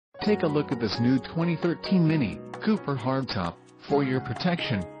Take a look at this new 2013 Mini Cooper Hardtop. For your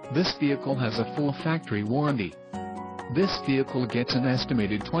protection, this vehicle has a full factory warranty. This vehicle gets an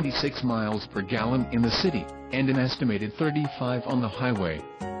estimated 26 miles per gallon in the city, and an estimated 35 on the highway.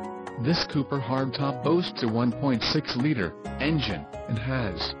 This Cooper Hardtop boasts a 1.6-liter engine, and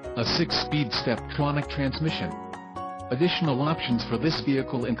has a 6-speed Steptronic transmission. Additional options for this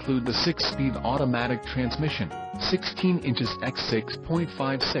vehicle include the 6-speed automatic transmission, 16 inches x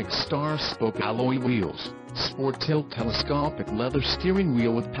 6.56 star-spoke alloy wheels, sport tilt telescopic leather steering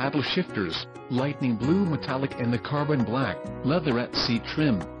wheel with paddle shifters, lightning blue metallic and the carbon black leatherette seat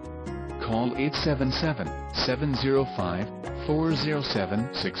trim. Call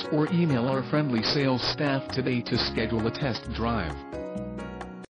 877-705-4076 or email our friendly sales staff today to schedule a test drive.